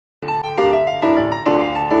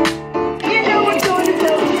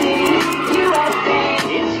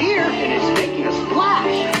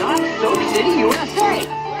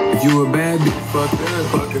If you a bad bitch,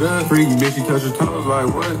 fuck it up. Freak bitch, you touch your toes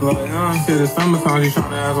like what? Like, she said it's summertime, she tryna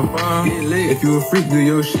have some fun. Get lit. If you a freak, do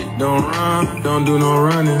your shit, don't run. Don't do no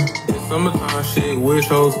running. It's summertime shit, wish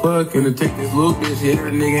hoes fuck. Finna take this little bitch, yeah,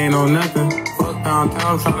 her nigga ain't on nothing. Fuck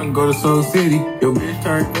downtown, tryna go to Soul City. Your bitch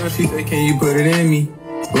turned up, she said, can you put it in me?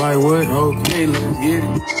 Like what? Okay, let's get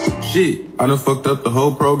it. Shit, I done fucked up the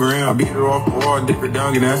whole program. I beat her off the wall, dip her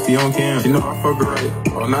down, get nasty on cam. She know I fuck her right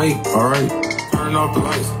all night, alright. Turn off the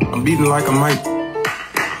lights, I'm beating like a mic.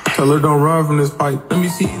 Tell her don't run from this pipe. Let me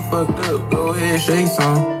see you fucked up, go ahead, shake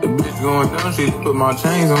some. The bitch going down, she just put my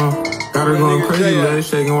chains on. Got her going crazy, let it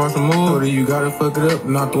shake and watch the move. Or you gotta fuck it up,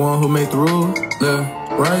 not the one who made the rules.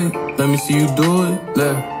 Left, right, let me see you do it.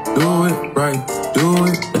 Left, do it, right, do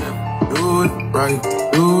it, left, do it, right,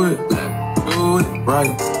 do it, left, do it,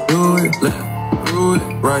 right, do it, left, do it,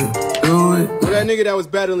 right, do it. Well, that nigga that was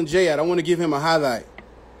battling Jay at, I want to give him a highlight.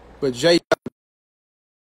 But Jay,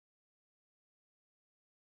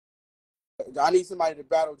 I need somebody to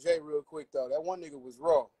battle Jay real quick though. That one nigga was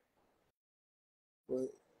raw. But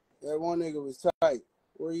that one nigga was tight.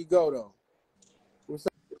 Where you go though? What's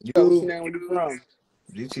up? What's your name? Where you from?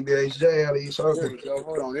 GTBHJ out of East Oakland. There we go.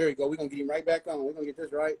 Hold on. There we go. We're gonna get him right back on. We're gonna get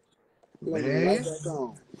this right. We're gonna get him right back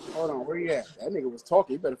on. Hold on. Where you at? That nigga was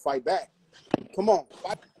talking. You better fight back. Come on.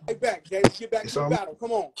 Fight back, Jay. Let's get back to the battle.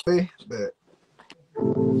 Come on. Bet.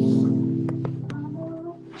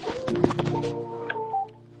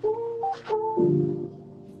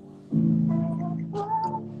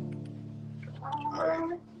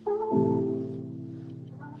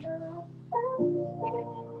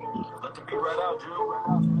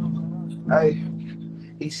 Hey,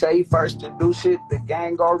 he say he first to do shit the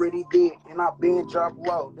gang already did, and I been drop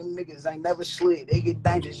low. Them niggas ain't never slid. They get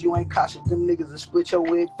dangerous, you ain't cautious. Them niggas will split your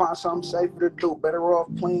wig, find something safer to do. Better off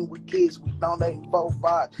playing with kids. We donate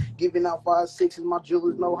 4-5, giving out 5-6s. My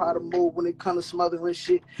jewelers know how to move when it comes to smothering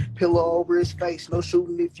shit. Pillow over his face, no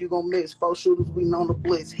shooting if you gon' miss. 4 shooters, we know the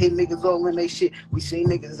blitz. Hit niggas all in they shit. We see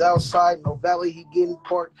niggas outside, no valley, he getting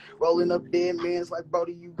parked. Rolling up dead mans like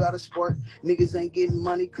Brody, you got a sport. Niggas ain't getting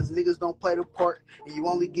money cause niggas don't play the part. And you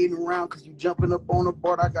only getting around cause you jumping up on the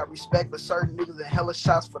board. I got respect for certain niggas and hella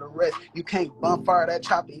shots for the rest. You can't bump fire that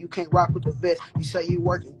chopper, you can't rock with the vest. You say you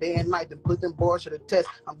working day and night to put them bars to the test.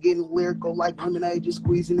 I'm getting lyrical like lemonade, just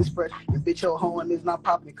squeezing this fresh. And bitch, your horn is not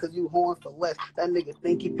popping cause you horn for less. That nigga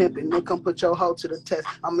think he pimping, then come put your hoe to the test.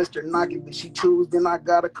 I'm Mr. Knock It, but she choose, then I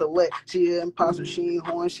gotta collect. She an imposter, she ain't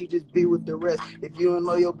horn, she just be with the rest. If you don't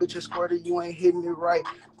know your bitch a squirter, you ain't hitting it right.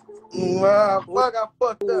 Fuck, I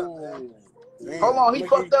fucked up, man. Damn. Hold on, he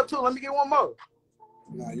fucked up too. Let me get one more.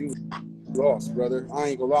 Nah, you lost, brother. I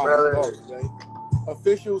ain't gonna lie, Brother. you lost, Jay.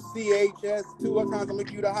 Official CHS 2 times. I'm gonna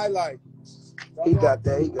give you the highlight. He got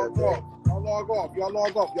that. Y'all log off.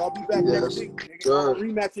 Y'all be back next week. Nigga.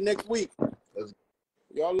 Rematch it next week.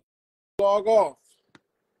 Y'all log off.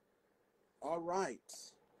 All right.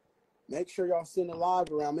 Make sure y'all send a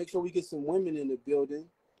live around. Make sure we get some women in the building.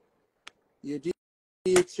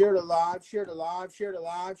 Share the live.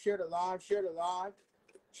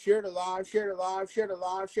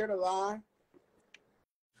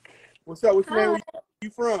 What's up? What's your name? Where you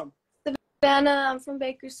from? Savannah. I'm from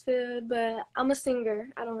Bakersfield, but I'm a singer.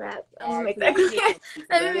 I don't rap. I'm gonna make that clear.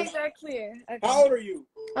 Let me make that clear. Okay. How old are you?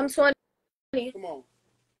 I'm 20. Come on.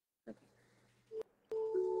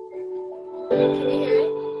 Can you hear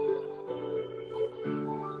it?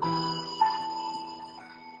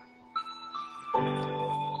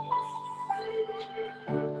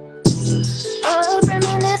 Oh,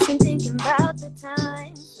 reminiscing, thinking about the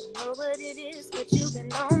time. Don't know what it is, but you've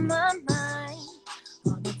been on my mind.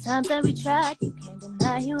 All the times that we tried, you can't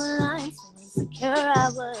deny you were lying. So insecure, I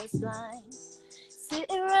was blind.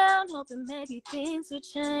 Sitting around hoping maybe things would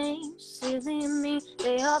change. Silly me,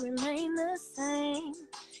 they all remain the same.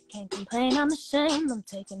 Can't complain, I'm ashamed. I'm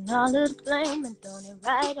taking all of the blame and throwing it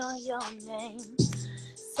right on your name.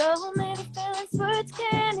 So many feelings words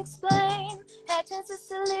can't explain. Had chances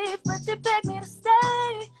to leave, but you begged me to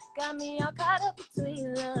stay. Got me all caught up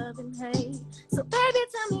between love and hate. So baby,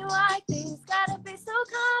 tell me why things gotta be so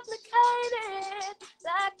complicated.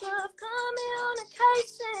 Lack of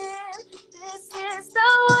communication. This is the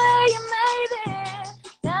way you made it.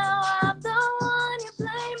 Now I'm the one you're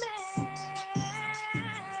blaming.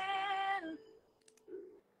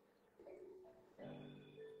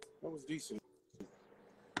 That was decent.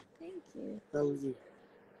 Thank you. That was it.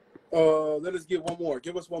 Let us get one more.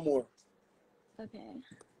 Give us one more. Okay.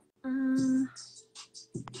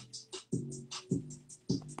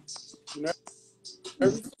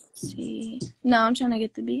 Let's see. No, I'm trying to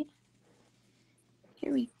get the beat.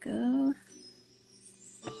 Here we go.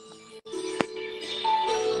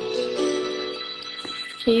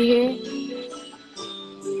 Can you hear?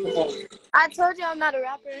 Come on. I told you I'm not a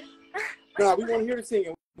rapper. Nah, we want to hear the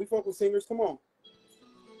singing. We fuck with singers. Come on.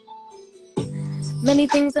 Many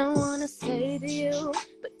things I wanna say to you,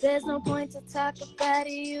 but there's no point to talk about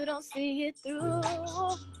it. You don't see it through.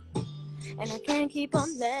 And I can't keep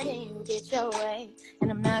on letting you get your way.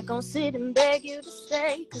 And I'm not gonna sit and beg you to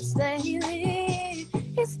stay, cause lately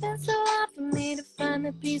it's been so hard for me to find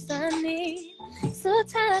the peace I need. So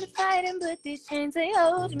tired of fighting, but these chains they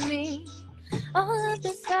hold me. All of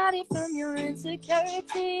this started from your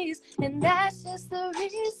insecurities, and that's just the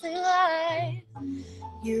reason why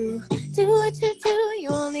you do what you do. You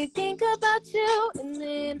only think about you, and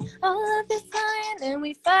then all of this lying, and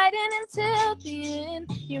we fighting until the end.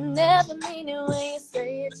 You never mean it when you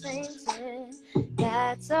say you're changing.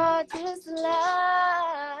 That's all just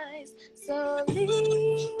lies. So leave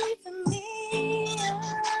me alone.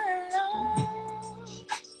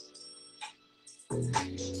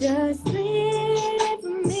 Just leave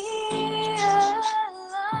me alone.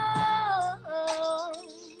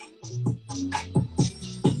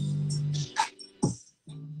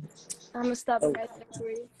 I'm gonna stop it right there for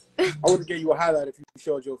you. I would have gave you a highlight if you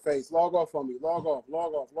showed your face. Log off on me. Log off,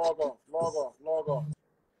 log off, log off, log off, log off.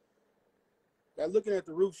 That looking at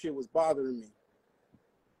the roof shit was bothering me.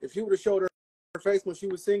 If she would have showed her face when she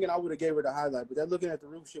was singing, I would have gave her the highlight. But that looking at the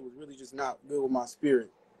roof shit was really just not good with my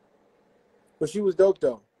spirit. But she was dope,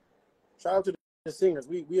 though. Shout out to the singers.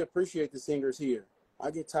 We appreciate the singers here.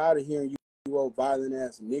 I get tired of hearing you old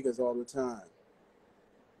violent-ass niggas all the time.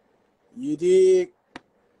 You dig?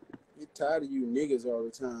 Get tired of you niggas all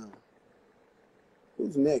the time.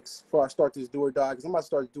 Who's next before I start this do or die? Because I'm about to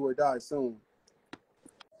start do or die soon.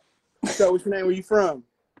 So, what's your name? Where you from?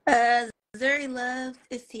 Zuri Love.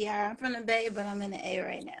 It's Tiara. I'm from the Bay, but I'm in the A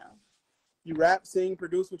right now. You rap, sing,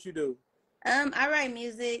 produce, what you do? I write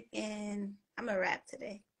music, and I'm a rap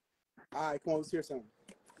today. All right, come on, let's hear something.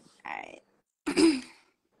 All right.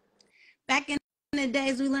 Back in the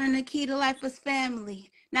days, we learned the key to life was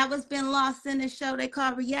family. Now it's been lost in the show they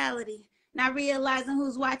call reality. Not realizing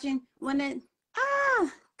who's watching when it...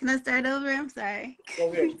 Can I start over? I'm sorry.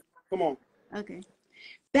 Go ahead. Come on. Okay.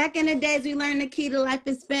 Back in the days, we learned the key to life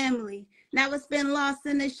is family. Now it's been lost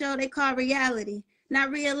in the show they call reality. Not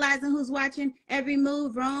realizing who's watching every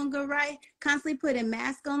move, wrong or right. Constantly putting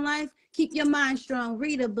mask on life. Keep your mind strong.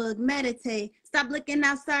 Read a book. Meditate. Stop looking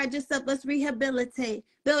outside. Just help us rehabilitate.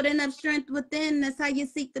 Building up strength within. That's how you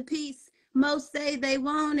seek the peace. Most say they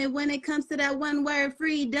want it when it comes to that one word,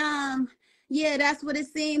 freedom. Yeah, that's what it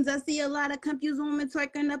seems. I see a lot of confused women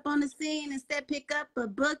twerking up on the scene. Instead, pick up a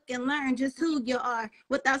book and learn just who you are.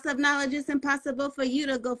 Without self-knowledge, it's impossible for you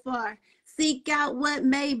to go far. Seek out what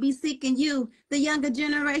may be seeking you. The younger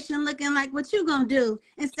generation looking like what you gonna do.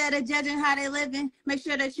 Instead of judging how they living, make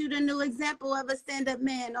sure that you the new example of a stand-up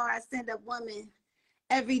man or a stand-up woman.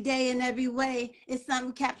 Every day in every way, it's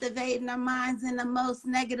something captivating our minds in the most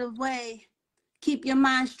negative way. Keep your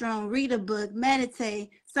mind strong. Read a book.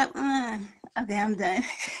 Meditate. Okay, I'm done.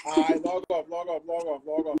 All right, log off, log off, log off,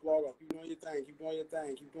 log off, log off. Keep doing your thing, keep doing your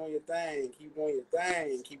thing, keep doing your thing, keep doing your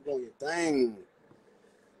thing, keep doing your thing.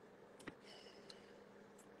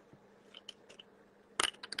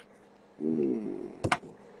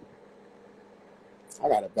 I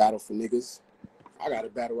got a battle for niggas. I got a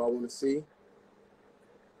battle I want to see.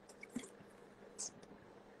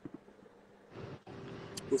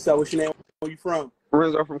 What's up? What's your name? Where you from?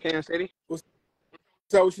 Renzo from Kansas City. What's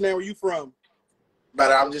up? What's your name? Where you from? But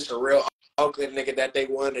I'm just a real Oakland nigga that they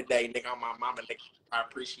won today, nigga. On my mama, nigga. My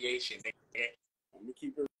appreciation, nigga. Let me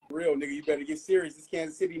keep it real, nigga. You better get serious. This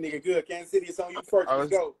Kansas City nigga good. Kansas City, it's on you first. Let's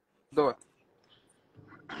go. Do it.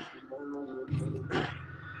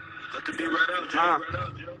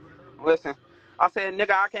 Listen, I said,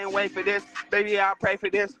 nigga, I can't wait for this. Baby, I pray for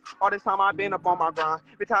this. All this time I've been up on my grind.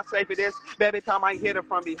 Bitch, I say for this. Baby, time I hit her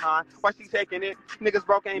from behind. Why she taking it? Niggas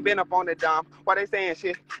broke, ain't been up on the dime. Why they saying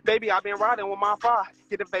shit? Baby, I been riding with my fire.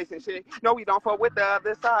 Get the face and shit. No, we don't fuck with the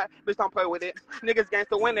other side. Bitch, don't play with it. Niggas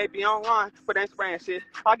gangsta when they be online, but ain't spraying shit.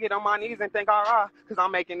 I get on my knees and thank Allah, cause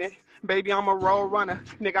I'm making it. Baby, I'm a road runner.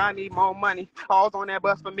 Nigga, I need more money. I was on that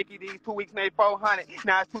bus for Mickey D's 2 weeks, made 400.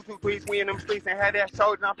 Now it's 223s, we in them streets and had that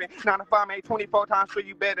show jumping. 9 to 5 made 24 times, so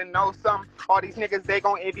you better know something. All these niggas, they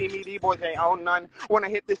gon' envy me. These boys ain't own none. When I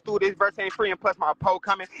hit this through, this verse ain't free, and plus my pole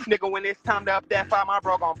coming. Nigga, when it's time to up that fire, my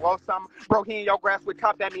bro gon' blow something. Bro, he in your grass with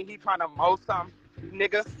top, that mean he tryna mow something.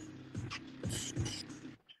 Nigga.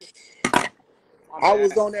 I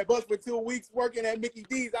was on that bus for 2 weeks working at Mickey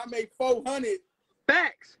D's. I made 400.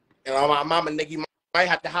 Facts. And on my mama, nigga, you might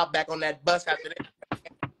have to hop back on that bus after that.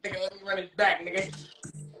 Nigga, let me run it back, nigga.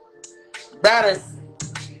 Batter.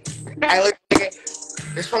 Hey, look, nigga.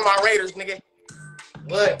 It's from my Raiders, nigga.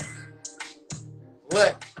 What?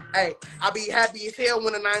 What? Hey, I be happy as hell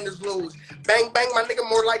when the Niners lose. Bang, bang, my nigga,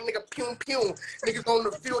 more like nigga, pew, pew. Niggas on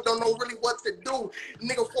the field don't know really what to do.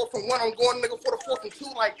 Nigga, 4th and 1, I'm going, nigga, for the 4th and 2,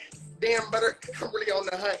 like, damn, brother, I'm really on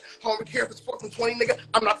the hunt. I don't care if it's 4th and 20, nigga,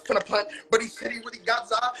 I'm not finna punt. But he said he really got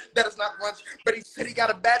Za, that is not lunch. But he said he got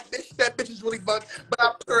a bad bitch, that bitch is really bugged. But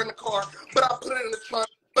I put her in the car, but I put it in the trunk.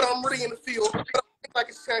 But I'm really in the field, but I'm like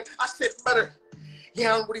a son. I said, better.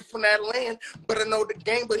 Yeah, I'm really from that land, but I know the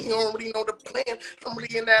game, but he don't really know the plan. I'm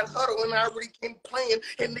really in that huddle, and I really can't playing.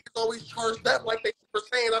 And niggas always charged up like they were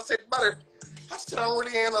saying. I said, butter. I said, I'm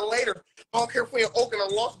really in a later. I don't care if we're in Oakland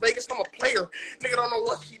or Las Vegas, I'm a player. Nigga don't know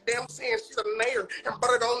what she damn saying. She's a mayor. And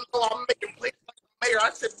butter don't know I'm making plays like a mayor.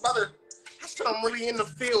 I said, butter. I said, I'm really in the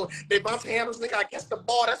field. They bounce handles, nigga. I guess the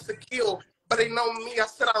ball, that's the kill. But they know me. I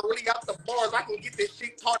said, I really got the bars. I can get this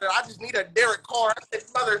shit started. I just need a Derek Carr. I said,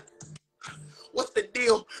 butter. What's the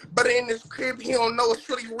deal? But in this crib, he don't know it's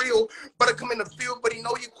really real. Brother come in the field, but he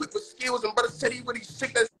know you quick with skills. And brother said he really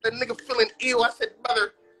sick. That nigga feeling ill. I said,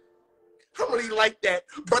 brother, I really like that.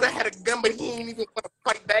 Brother had a gun, but he ain't even want to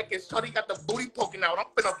fight back. And so he got the booty poking out. I'm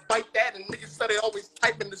finna fight that. And niggas said they always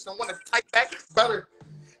typing this and want to type back. Brother,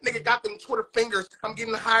 nigga got them Twitter fingers. I'm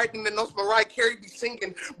getting higher than the notes Mariah Carey be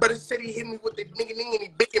singing. Brother said he hit me with the nigga and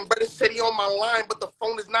he biggin'. Brother said he on my line, but the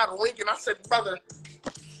phone is not ringing. I said, brother,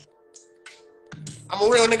 I'm a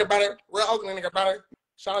real nigga, brother. Real ugly nigga, brother.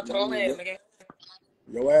 Shout out to the land, nigga.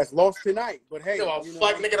 Your ass lost tonight, but hey. Give a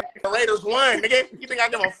fuck, nigga. The Raiders won, nigga. You think I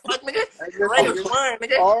give a fuck, nigga? The Raiders won,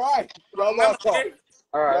 nigga. All right. Y'all log off.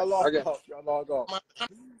 All right. Y'all log off. Y'all log off.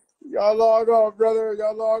 Y'all log off, brother.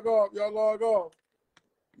 Y'all log off. Y'all log off.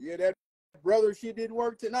 Yeah, that brother shit didn't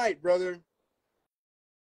work tonight, brother.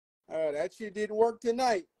 That shit didn't work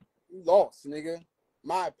tonight. You lost, nigga.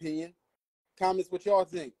 My opinion. Comments what y'all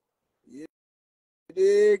think. Yeah.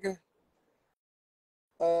 Dig.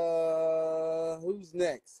 Who's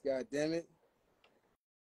next? God damn it.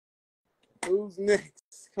 Who's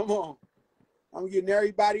next? Come on. I'm getting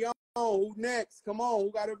everybody on. Who next? Come on.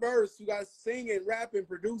 Who got a verse? Who got singing, rapping,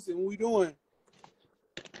 producing? What we doing?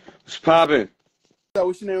 What's poppin'? So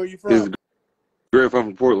what's your name? Where you from? This is Griff. I'm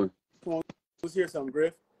from Portland. Come on. Let's hear something,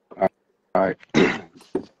 Griff. All right.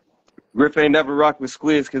 Griff ain't never rocked with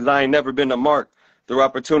squids because I ain't never been to Mark. Throw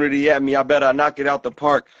opportunity at me, I bet I knock it out the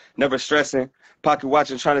park. Never stressing, pocket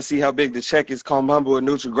watching, trying to see how big the check is. Calm, humble, and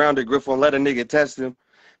neutral grounded. Griff won't let a nigga test him.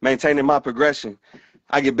 Maintaining my progression.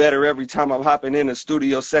 I get better every time I'm hopping in a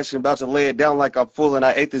studio session. About to lay it down like I'm full and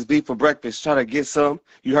I ate this beef for breakfast. Trying to get some.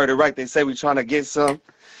 You heard it right, they say we trying to get some.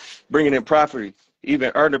 Bringing in property,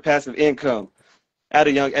 even earn a passive income. At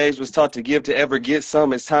a young age was taught to give to ever get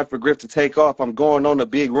some. It's time for Griff to take off. I'm going on a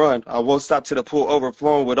big run. I won't stop till the pool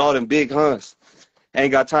overflowing with all them big huns.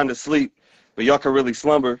 Ain't got time to sleep, but y'all can really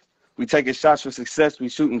slumber. We taking shots for success, we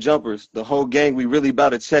shooting jumpers. The whole gang, we really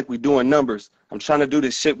about to check, we doing numbers. I'm trying to do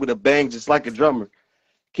this shit with a bang just like a drummer.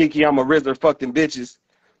 Kiki, I'm a Rizzler, fuck them bitches.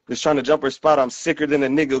 Just trying to jump her spot, I'm sicker than a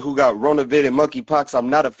nigga who got Ronavid and monkeypox. I'm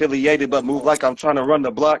not affiliated, but move like I'm trying to run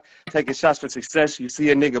the block. Taking shots for success, you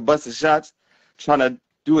see a nigga busting shots. Trying to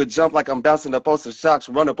do a jump like I'm bouncing up post of shocks.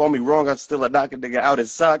 Run up on me wrong, I'm still a knocking nigga out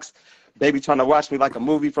his socks. Baby trying to watch me like a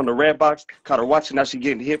movie from the red box. Caught her watching, now she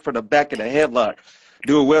getting hit for the back of the headlock.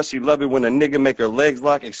 Do it well, she love it when a nigga make her legs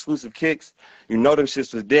lock. Exclusive kicks, you know them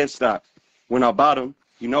shits was dead stop. When I bought them,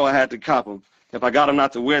 you know I had to cop them. If I got them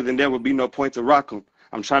not to wear, then there would be no point to rock them.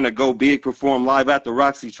 I'm trying to go big, perform live at the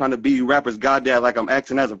Roxy. Trying to be you rappers goddad like I'm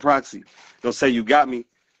acting as a proxy. Don't say you got me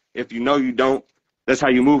if you know you don't. That's how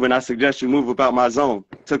you move, and I suggest you move about my zone.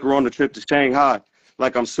 Took her on the trip to Shanghai.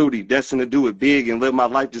 Like I'm Sudi, destined to do it big and live my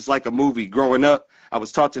life just like a movie. Growing up, I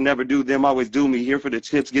was taught to never do them, always do me. Here for the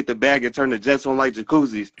chips, get the bag, and turn the jets on like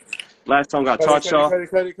jacuzzis. Last song I taught y'all.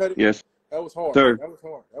 Cut it. Yes. That was hard. Sir. That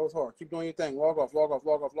was hard. Keep doing your thing. Log off.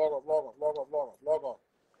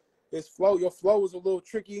 This flow, your flow was a little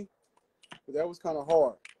tricky, but that was kind of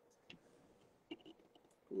hard.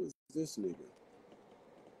 Who is this nigga?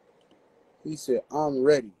 He said, I'm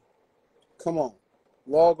ready. Come on.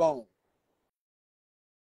 Log on.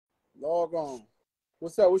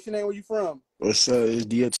 What's up? What's your name? Where you from? What's up? It's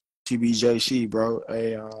lil.sa.vannah, bro.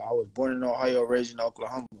 Hey, I was born in Ohio, raised in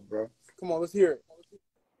Oklahoma, bro. Come on, let's hear it.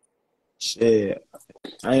 Shit.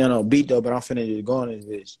 I ain't on no beat, though, but I'm finna just go on this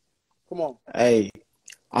bitch. Come on. Hey,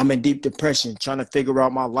 I'm in deep depression, trying to figure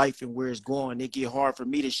out my life and where it's going. It get hard for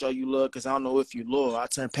me to show you love because I don't know if you loyal. I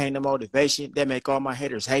turn pain to motivation. That make all my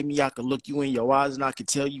haters hate me. I can look you in your eyes and I can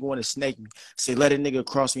tell you want to snake me. Say, let a nigga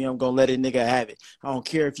cross me, I'm going to let a nigga have it. I don't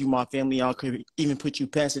care if you my family. I don't even put you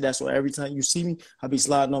past it. That's why every time you see me, I be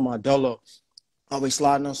sliding on my dolo. Always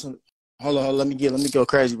sliding on some Hold on, let me go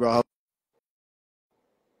crazy, bro.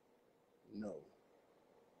 No.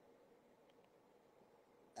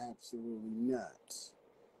 Absolutely not.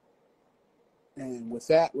 And with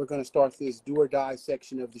that, we're going to start this do or die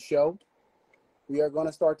section of the show. We are going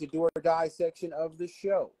to start the do or die section of the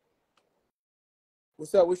show.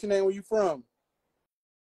 What's up? What's your name? Where you from?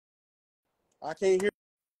 I can't hear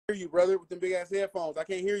you, brother, with them big ass headphones. I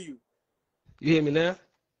can't hear you. You hear me now?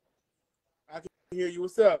 I can hear you.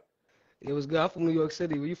 What's up? It was good. I'm from New York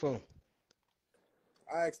City. Where you from?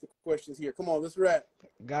 I asked the questions here. Come on, let's rap.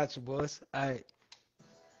 Got you, boss. All right.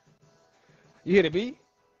 You hear the beat?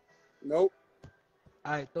 Nope.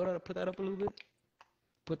 All right, put that up a little bit.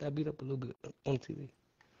 Put that beat up a little bit on TV.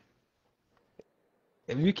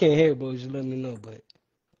 If you can't hear it, bro, just let me know. But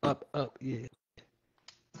up, yeah.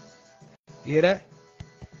 You hear that?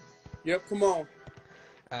 Yep, come on. All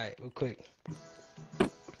right, real quick.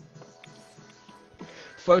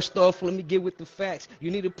 First off, let me get with the facts.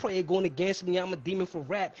 You need a prayer going against me, I'm a demon for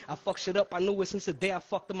rap. I fuck shit up, I knew it since the day I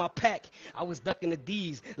fucked in my pack. I was ducking the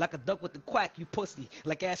D's, like a duck with the quack, you pussy.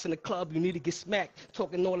 Like ass in the club, you need to get smacked.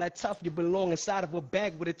 Talking all that tough, you belong inside of a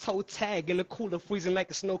bag with a toe tag. In the cooler, freezing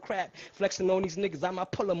like a snow crab. Flexing on these niggas, I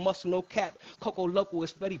might pull a muscle, no cap. Coco Loco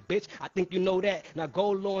is Fetty, bitch, I think you know that. Now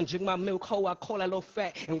go long, drink my milk, ho, I call that little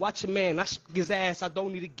fat. And watch your man, I stick his ass, I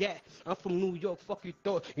don't need a gat. I'm from New York, fuck you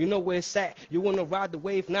thought, you know where it's at. You wanna ride the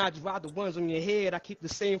wave, now I just ride the ones on your head. I keep the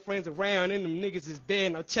same friends around and them niggas is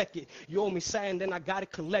dead. Now check it, you owe me something, then I gotta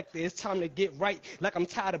collect it. It's time to get right, like I'm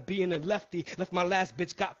tired of being a lefty. Left my last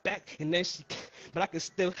bitch, got back, and then she, but I can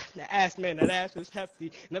still, the ass man, that ass was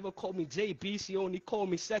hefty. Never called me JB, she only called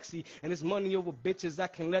me sexy. And it's money over bitches, I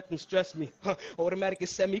can let them stress me. Automatic is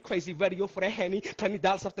send me crazy, radio for the Henny. Plenty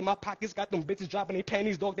dollars left in my pockets, got them bitches dropping their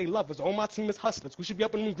panties, dog, they lovers. All my team is hustlers, we should be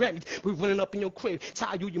up in them Grammys. We running up in your crib,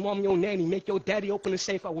 tie you, your mom, your nanny. Make your daddy open the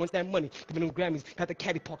safe, I want that money. Giving them Grammys, got the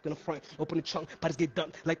caddy parked in the front. Open the trunk, about to get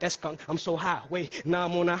dumped like that skunk. I'm so high, wait, now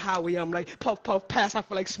I'm on the highway. I'm like, puff, puff, pass, I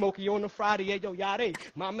feel like Smokey on the Friday. Hey, yo, yade,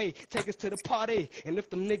 my mate, take us to the party. And if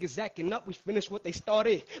them niggas acting up, we finish what they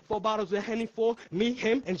started. 4 bottles of Henny for me,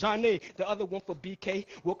 him, and Johnny. The other one for BK.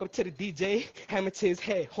 Woke up to the DJ, hammer to his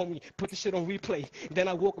head, homie, put the shit on replay. Then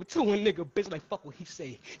I woke up to a nigga, bitch, like, fuck what he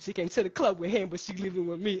say. She came to the club with him, but she leaving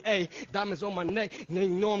with me. Hey, diamonds on my neck, and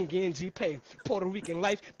then you know I'm getting G-Pay. Puerto Rican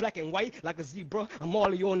life, black and white, like a zebra. I'm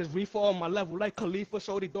all on this reefer on my level, like Khalifa.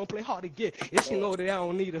 Shorty don't play hard to get. If she know that I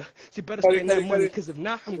don't need her, she better spend that money, because if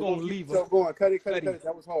not, I'm going to leave her. Going. Cut it.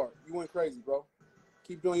 That was hard. You went crazy, bro.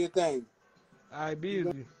 Keep doing your thing. All right, be easy.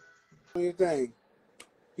 Doing your thing.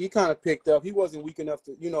 He kind of picked up. He wasn't weak enough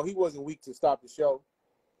to, he wasn't weak to stop the show.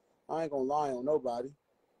 I ain't going to lie on nobody.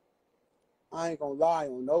 I ain't going to lie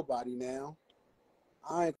on nobody now.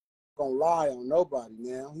 I ain't going to lie on nobody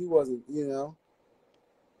now. He wasn't,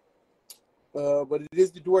 but it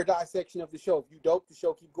is the do or die section of the show. If you dope, the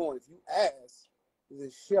show keep going. If you ass,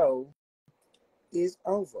 the show is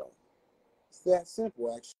over. It's that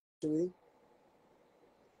simple, actually.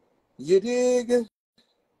 You dig?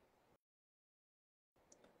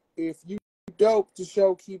 If you dope, the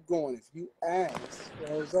show keep going. If you ass, the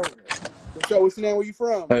show's over. What's your name? Where you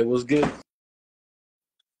from? Hey, what's good?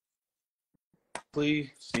 Please,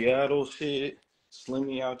 Seattle shit.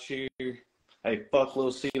 Slimmy out here. Hey, fuck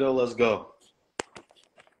Lil Cito, let's go.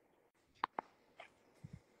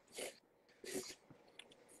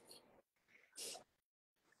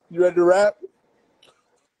 You ready to rap?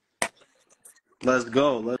 Let's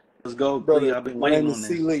go. Let's go, Brother, please. I've been my waiting name on is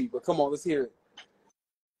this. C. Lee, but come on, let's hear it.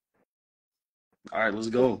 All right, let's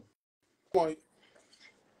go. Come on.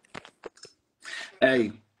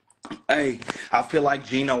 Hey, I feel like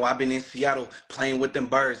Gino. I've been in Seattle playing with them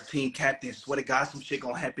birds. Team captain. Swear to God, some shit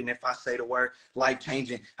gonna happen if I say the word. Life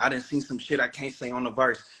changing. I done seen some shit I can't say on the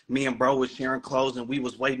verse. Me and bro was sharing clothes and we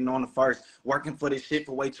was waiting on the first. Working for this shit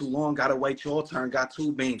for way too long. Gotta wait your turn. Got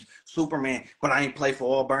 2 beams. Superman, but I ain't play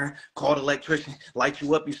for Auburn. Called electrician. Light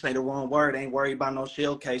you up, you say the wrong word. Ain't worried about no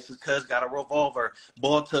shell cases, cuz got a revolver.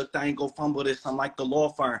 Ball tucked, I ain't go fumble this. I'm like the law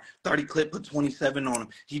firm. 30 clip, put 27 on him.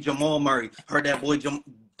 He Jamal Murray. Heard that boy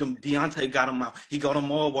Deontay got him out. He got him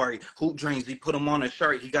all worried. Hoop dreams. He put him on a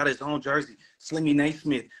shirt. He got his own jersey. Slimmy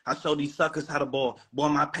Naismith. I showed these suckers how to ball. Boy,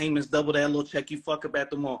 my payments double that little check you fuck up at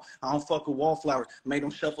the mall. I don't fuck with wallflowers. Made them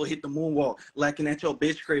shuffle, hit the moonwalk. Lacking at your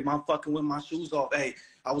bitch crib. I'm fucking with my shoes off. Hey,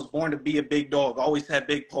 I was born to be a big dog. Always had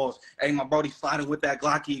big paws. Hey, my brody sliding with that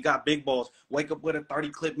Glocky. He got big balls. Wake up with a 30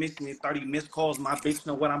 clip missing and 30 missed calls. My bitch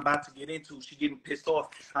know what I'm about to get into. She getting pissed off.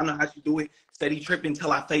 I know how she do it. Steady tripping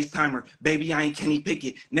till I FaceTime her. Baby, I ain't Kenny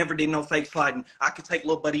Pickett. Never did no fake sliding. I could take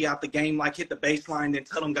little buddy out the game like hit the baseline, then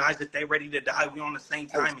tell them guys that they ready to die. We on the same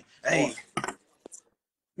timing. Hey.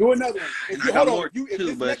 Do another one. And If you I got hold on, more if too,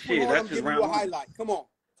 this but next one shit, hard, that's I'm just giving you round a one. highlight. Come on.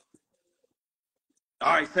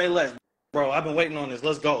 All right, say less, bro. I've been waiting on this.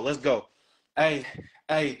 Let's go. Let's go. Hey,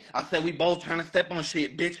 I said we both trying to step on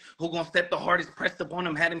shit, bitch. Who gonna step the hardest? Pressed up on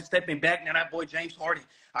him, had him stepping back. Now that boy James Harden.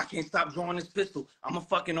 I can't stop drawing this pistol. I'm a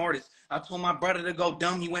fucking artist. I told my brother to go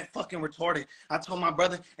dumb. He went fucking retarded. I told my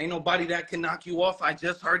brother, ain't nobody that can knock you off. I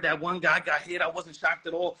just heard that one guy got hit. I wasn't shocked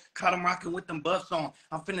at all. Caught him rocking with them buffs on.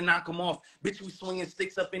 I'm finna knock him off. Bitch, we swinging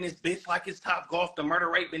sticks up in this bitch like it's Top Golf. The murder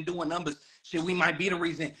rate been doing numbers. Shit, we might be the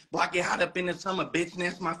reason. Block it hot up in the summer, bitch. And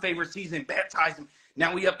that's my favorite season. Baptize him.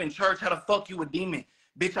 Now we up in church. How the fuck you a demon?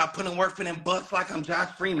 Bitch, I put in work for them bucks like I'm Josh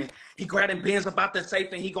Freeman. He grabbing bins about the safe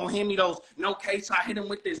and he gonna hand me those. No case, I hit him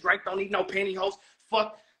with this Drake, don't need no pantyhose.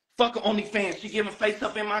 Fuck OnlyFans. She giving face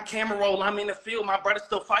up in my camera roll. I'm in the field, my brother's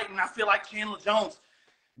still fighting. I feel like Chandler Jones.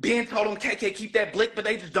 Ben told him, KK, keep that blick, but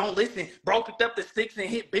they just don't listen. Bro picked up the sticks and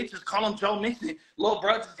hit bitches, call him Joe Mixon. Lil'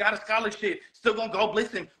 bro just got a scholarship, still gonna go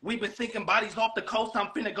blissing. We been sinking bodies off the coast, I'm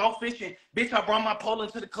finna go fishing. Bitch, I brought my pole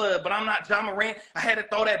into the club, but I'm not John Moran. I had to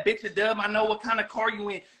throw that bitch a dub, I know what kind of car you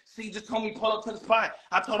in. C just told me pull up to the spot.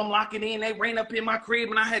 I told them lock it in, they ran up in my crib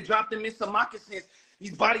and I had dropped them in some moccasins.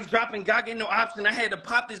 These bodies dropping, God get no option. I had to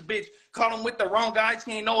pop this bitch. Caught him with the wrong guys.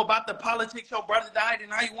 He ain't know about the politics. Your brother died and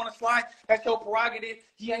now you want to slide? That's your prerogative.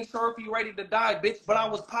 He ain't sure if he ready to die, bitch. But I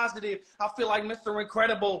was positive. I feel like Mr.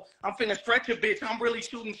 Incredible. I'm finna stretch a bitch. I'm really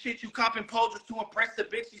shooting shit. You copping poses to impress the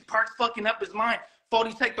bitch. These perks fucking up his mind.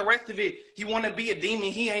 40 take the rest of it. He want to be a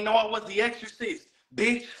demon. He ain't know I was the exorcist,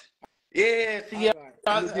 bitch. Yeah, see, yeah.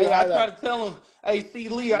 I try to tell him. Hey, see,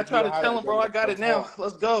 Lee, I try to tell him, bro, I got it now.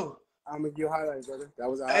 Let's go. I'm gonna give you a highlight, brother. That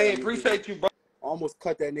was a Hey, highlight. appreciate you, bro. Almost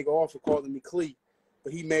cut that nigga off for calling me Clee,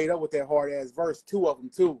 but he made up with that hard ass verse. Two of them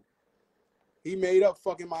too. He made up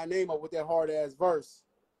fucking my name up with that hard ass verse.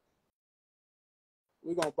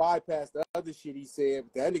 We're gonna bypass the other shit he said,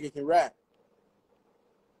 but that nigga can rap.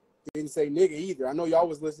 Didn't say nigga either. I know y'all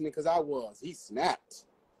was listening because I was. He snapped.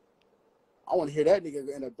 I want to hear that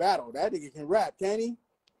nigga in a battle. That nigga can rap, can he?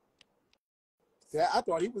 I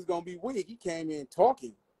thought he was gonna be weak. He came in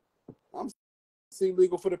talking. I'm seeing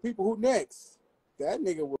legal for the people. Who next? That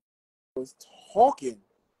nigga was talking.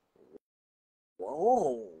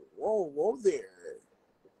 Whoa there.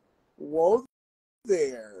 Whoa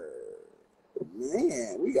there.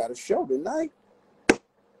 Man, we got a show tonight.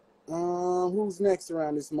 Who's next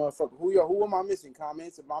around this motherfucker? Who am I missing?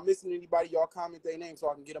 Comments? If I'm missing anybody, y'all comment their name so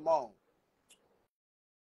I can get them on.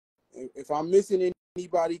 If I'm missing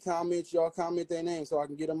anybody comments, y'all comment their name so I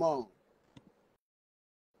can get them on.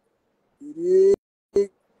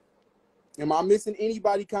 Am I missing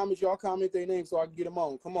anybody comments? Y'all comment their name so I can get them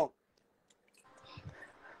on. Come on.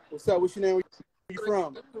 What's up? What's your name? Where you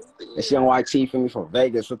from? It's young YT for me from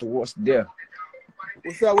Vegas. What's the deal?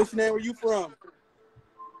 What's up? What's your name? Where you from?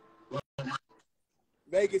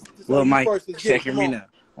 Vegas. Lil Mike, first. second me now.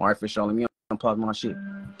 All right, for sure. Let me unplug my shit.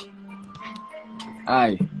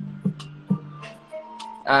 All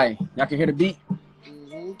right. Y'all can hear the beat?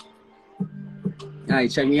 Mm-hmm. All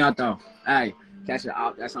right, check me out, though. All right. Catch it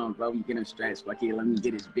out. That's on, bro. You get him stretched. Fuck it. Let me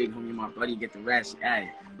get his big homie, my buddy. Get the rest. All right.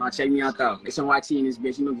 Now, check me out, though. It's some YT in this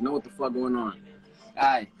bitch. You know what the fuck going on. All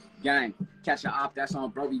right. Gang, catch a op, that's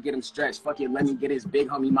on, bro. You get him stretched. Fuck it, let me get his big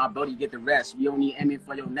homie, my buddy, get the rest. We only aiming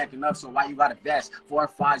for your neck enough, so why you got a vest? 4 or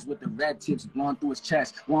 5s with the red tips blowing through his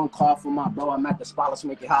chest. One call for my bro, I'm at the spot, let's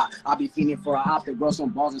make it hot. I be fiending for a op that grow some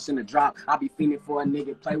balls and send a drop. I be fiending for a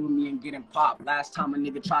nigga play with me and get him popped. Last time a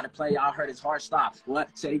nigga tried to play, I heard his heart stop. What?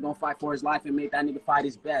 Said he gonna fight for his life and make that nigga fight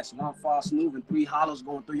his best. One fall smooth and 3 hollows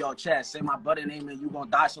going through your chest. Say my brother name and you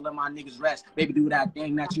gonna die, so let my niggas rest. Baby, do that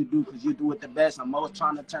thing that you do, cause you do it the best. I'm always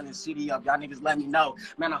trying to turn the city up. Y'all niggas let me know.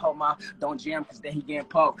 Man, I hope my don't jam cause then he getting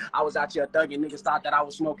poked. I was out here thugging, niggas thought that I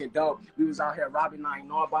was smoking dope. We was out here robbing, I ain't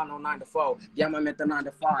know about no 9 to 4. Yeah, I'm at the 9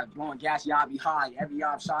 to 5. Blowing gas, y'all be high. Every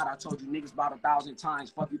job shot, I told you niggas about 1,000 times.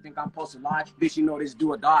 Fuck you think I'm supposed to lie? Bitch, you know this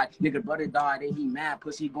do or die. Nigga brother died and he mad,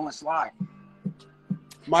 pussy going slide.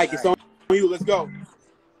 Mike, it's on you. Let's go.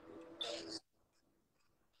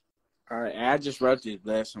 All right, I just wrote this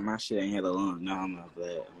blast, so my shit ain't hella long. No, I'm not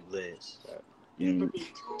glad. I'm glad. So, you know what I mean?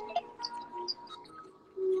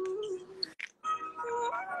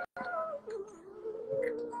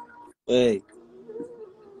 Hey,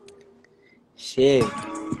 shit.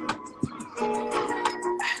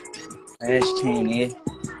 That's Cheney.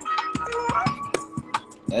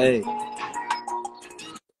 Hey.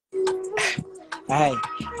 Hey,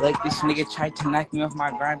 look, this nigga tried to knock me off my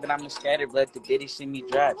grind, but I'm a scatter, but the bitty see me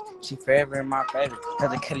drive. She forever in my favor,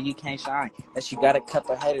 cause the cutter you can't shine. Unless you got a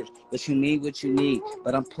couple haters, but you need what you need.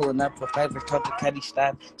 But I'm pulling up for favors, told the cutty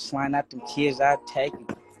stop, slime out them kids, I'll take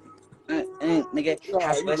it. nigga. Nah,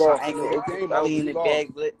 Have you special lost, angle. nigga. Game Early over. in You the lost.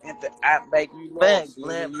 bag, but at the I bag, You bag, lost, nigga.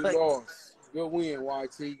 blood, You but lost. Good win,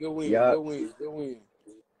 YT. Good win. Yup. Good win. Good win.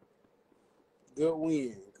 Good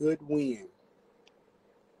win. Good win.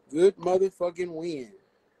 Good motherfucking win.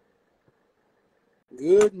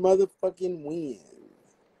 Good motherfucking win.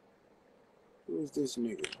 Who is this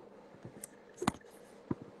nigga?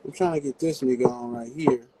 I'm trying to get this nigga on right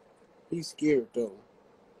here. He's scared though.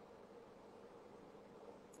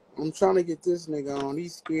 I'm trying to get this nigga on.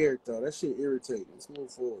 He's scared though. That shit irritating. Let's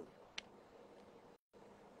move forward.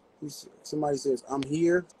 Somebody says, I'm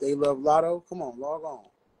here. They love Lotto. Come on, log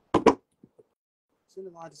on. Send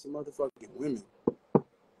a line to some motherfucking women.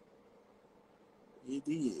 You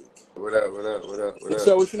dig. What up, what up, what up, what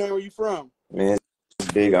So up? what's your name? Where you from? Man,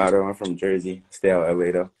 it's Big Otto. I'm from Jersey. Stay out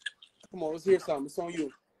LA though. Come on, let's hear something. It's on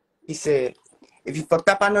you. he said, if you fucked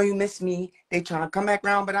up, I know you miss me. They tryna come back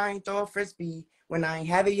round, but I ain't throw a frisbee. When I ain't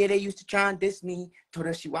have it, yeah, they used to try and diss me. Told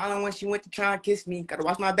her she wildin' when she went to try and kiss me. Gotta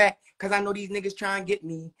watch my back, cause I know these niggas try and get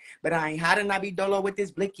me. But I ain't hiding, I be dolo with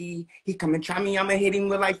this blicky. He come and try me, I'ma hit him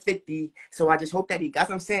with like 50. So I just hope that he got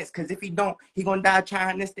some sense, cause if he don't, he gonna die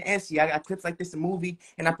trying this to NC. I got clips like this in movie,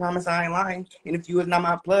 and I promise I ain't lying. And if you was not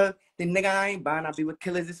my plug, then nigga, I ain't buying. I be with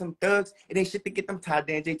killers and some thugs. It ain't shit to get them tied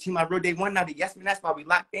down. JT, my real day one, now the yes man, that's why we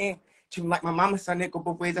locked in. Treat 'em like my mama, son, they go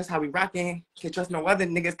both ways, that's how we rockin'. Can't trust no other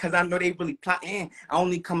niggas, cause I know they really plotting. I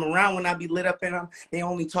only come around when I be lit up in them. They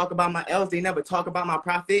only talk about my L's, they never talk about my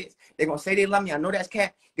profits. They gonna say they love me, I know that's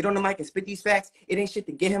cat. Get on the mic and spit these facts. It ain't shit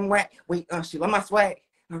to get him whack. Wait, she love my swag.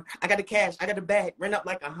 I got the cash, I got the bag. Ran up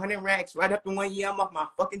like 100 racks. Right up in 1 year, I'm off my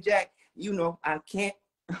fucking jack. You know, I can't.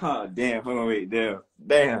 Oh, damn. Hold on, wait.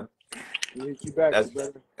 Damn. We'll hit you back, That's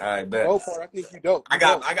brother. all right, bet. Go for it. I think you dope. I You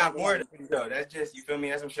dope. got more though. That's just, you feel me?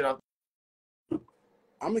 That's some shit off.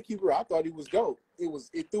 I'm gonna keep it. I thought he was dope.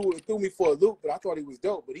 It threw me for a loop, but I thought he was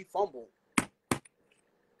dope. But he fumbled.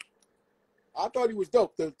 I thought he was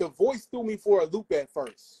dope. The voice threw me for a loop at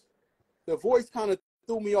first. The voice kind of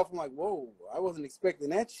threw me off. I'm like, whoa, I wasn't expecting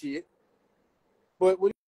that shit. But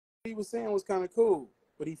what he was saying was kind of cool.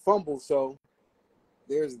 But he fumbled, so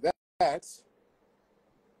there's that.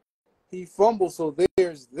 He fumbled, so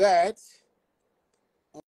there's that.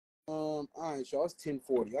 All right, y'all. It's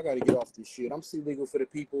 10:40. I gotta get off this shit. I'm legal for the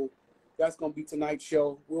people. That's gonna be tonight's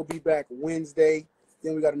show. We'll be back Wednesday.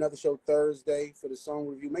 Then we got another show Thursday for the song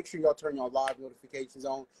review. Make sure y'all turn your live notifications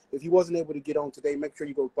on. If you wasn't able to get on today, make sure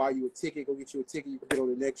you go buy you a ticket. Go get you a ticket. You can get on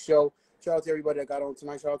the next show. Shout out to everybody that got on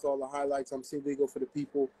tonight. Shout out to all the highlights. I'm legal for the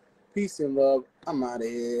people. Peace and love. I'm out of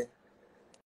here.